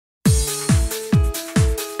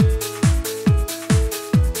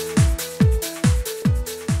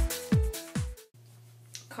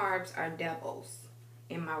carbs are devils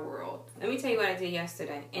in my world. Let me tell you what I did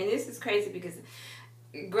yesterday. And this is crazy because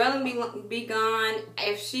Girl and be gone.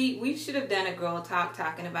 We should have done a girl talk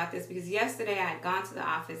talking about this, because yesterday I had gone to the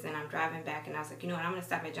office and I'm driving back and I was like, you know what, I'm going to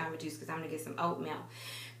stop at Jamba Juice because I'm going to get some oatmeal,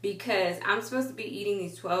 because I'm supposed to be eating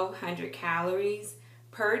these 1,200 calories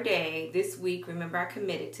per day this week. Remember, I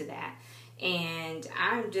committed to that. And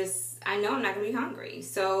I know I'm not going to be hungry.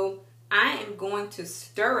 So I am going to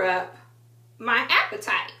stir up my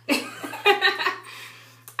appetite.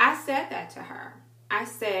 I said that to her. I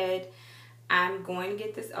said, I'm going to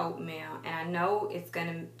get this oatmeal, and I know it's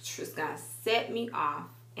gonna set me off,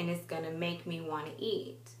 and it's gonna make me want to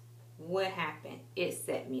eat. What happened? It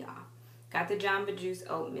set me off. Got the Jamba Juice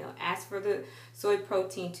oatmeal. Asked for the soy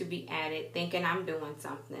protein to be added, thinking I'm doing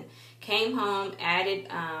something. Came home, added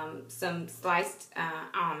some sliced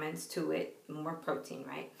almonds to it. More protein,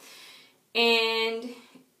 right? And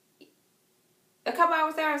a couple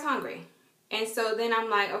hours there, I was hungry. And so then I'm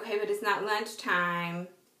like, okay, but it's not lunchtime.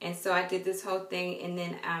 And so I did this whole thing, and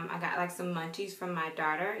then I got like some munchies from my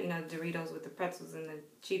daughter, you know, Doritos with the pretzels and the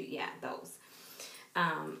Cheetos, yeah, those.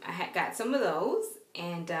 I had got some of those,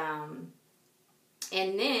 and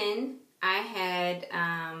then I had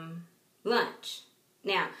lunch.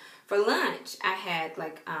 Now, for lunch, I had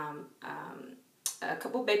like a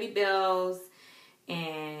couple Baby Bells,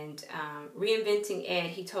 and Reinventing Ed,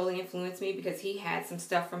 he totally influenced me because he had some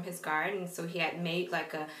stuff from his garden. So he had made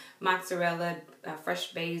like a mozzarella,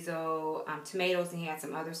 fresh basil, tomatoes, and he had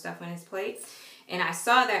some other stuff on his plate. And I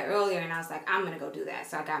saw that earlier, and I was like, I'm going to go do that.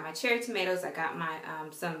 So I got my cherry tomatoes. I got my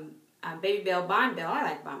some Baby Bell, Bon Bell. I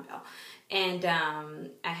like Bon Bell. And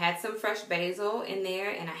I had some fresh basil in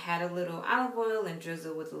there, and I had a little olive oil and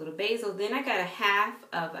drizzle with a little basil. Then I got a half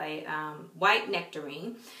of a white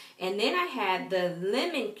nectarine. And then I had the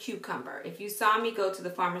lemon cucumber. If you saw me go to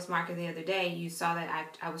the farmer's market the other day, you saw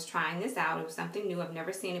that I was trying this out. It was something new. I've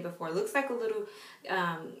never seen it before. It looks like a little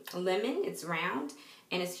lemon. It's round,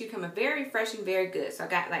 and it's cucumber. Very fresh and very good. So I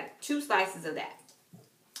got like 2 slices of that.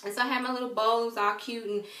 And so I had my little bowl. It was all cute,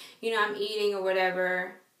 and, you know, I'm eating or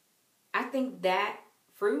whatever. I think that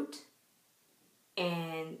fruit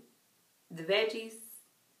and the veggies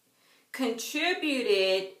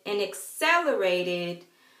contributed and accelerated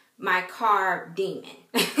my carb demon.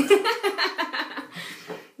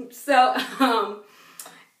 So,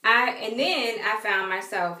 and then I found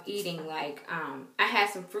myself eating like, I had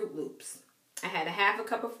some Fruit Loops. I had a half a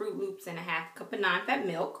cup of Fruit Loops and a half cup of non-fat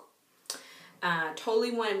milk.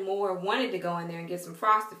 Totally wanted to go in there and get some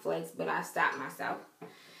Frosted Flakes, but I stopped myself.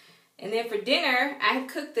 And then for dinner, I had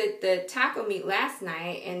cooked the taco meat last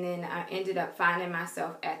night, and then I ended up finding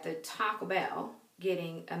myself at the Taco Bell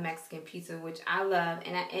getting a Mexican pizza, which I love.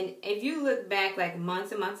 And if you look back like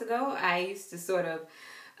months and months ago, I used to sort of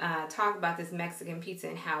talk about this Mexican pizza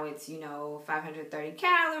and how it's, you know, 530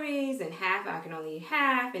 calories and half, I can only eat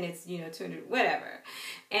half, and it's, you know, 200, whatever.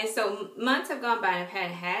 And so months have gone by and I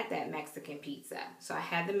hadn't had that Mexican pizza. So I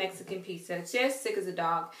had the Mexican pizza. It's just sick as a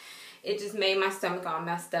dog. It just made my stomach all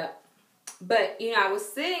messed up. But, you know, I was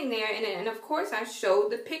sitting there, and of course I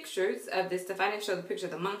showed the pictures of this stuff. I didn't show the picture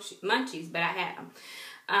of the munchies, but I had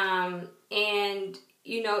them. And,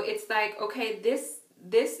 you know, it's like, okay, this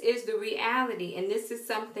is the reality, and this is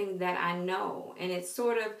something that I know. And it's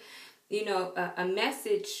sort of, you know, a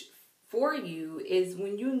message for you is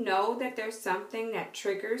when you know that there's something that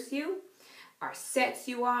triggers you or sets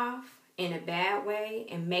you off in a bad way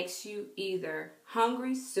and makes you either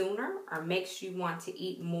hungry sooner or makes you want to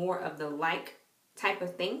eat more of the like type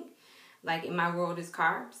of thing. Like in my world is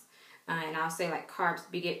carbs. And I'll say like carbs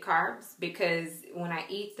beget carbs, because when I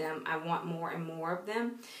eat them, I want more and more of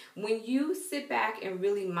them. When you sit back and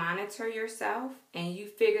really monitor yourself and you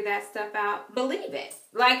figure that stuff out, believe it.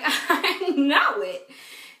 Like, I know it.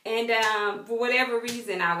 And for whatever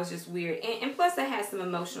reason, I was just weird. And plus I had some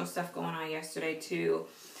emotional stuff going on yesterday too.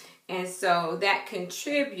 And so that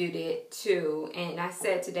contributed to, and I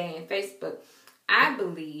said today in Facebook, I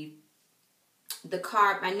believe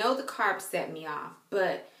I know the carbs set me off,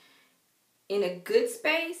 but in a good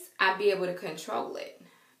space, I'd be able to control it.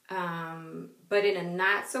 But in a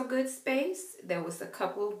not so good space, there was a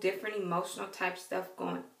couple different emotional type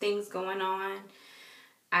things going on.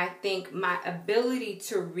 I think my ability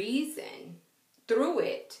to reason through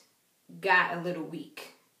it got a little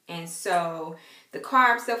weak. And so the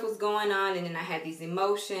carb stuff was going on, and then I had these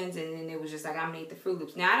emotions, and then it was just like, I'm gonna eat the Fruit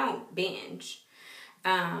Loops. Now, I don't binge.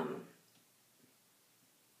 I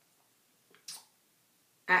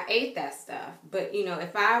ate that stuff, but you know,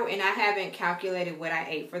 I haven't calculated what I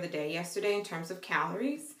ate for the day yesterday in terms of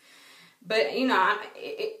calories, but you know,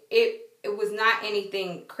 it was not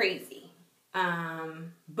anything crazy.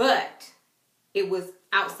 But it was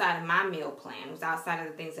outside of my meal plan. It was outside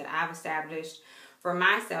of the things that I've established for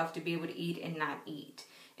myself to be able to eat and not eat.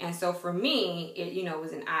 And so for me, it, you know,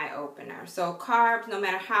 was an eye-opener. So carbs, no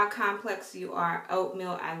matter how complex you are,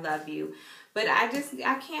 oatmeal, I love you. But I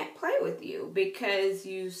can't play with you because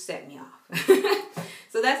you set me off.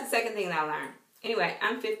 So that's the second thing that I learned. Anyway,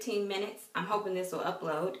 I'm 15 minutes. I'm hoping this will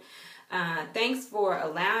upload. Thanks for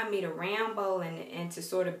allowing me to ramble and to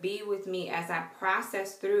sort of be with me as I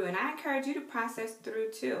process through. And I encourage you to process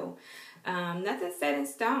through too. Nothing's set in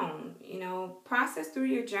stone. You know, process through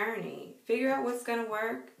your journey. Figure out what's going to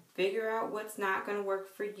work. Figure out what's not going to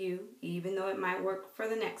work for you, even though it might work for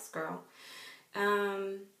the next girl.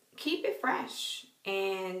 Keep it fresh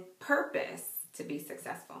and purpose to be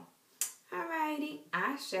successful. Alrighty,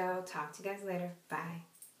 I shall talk to you guys later. Bye.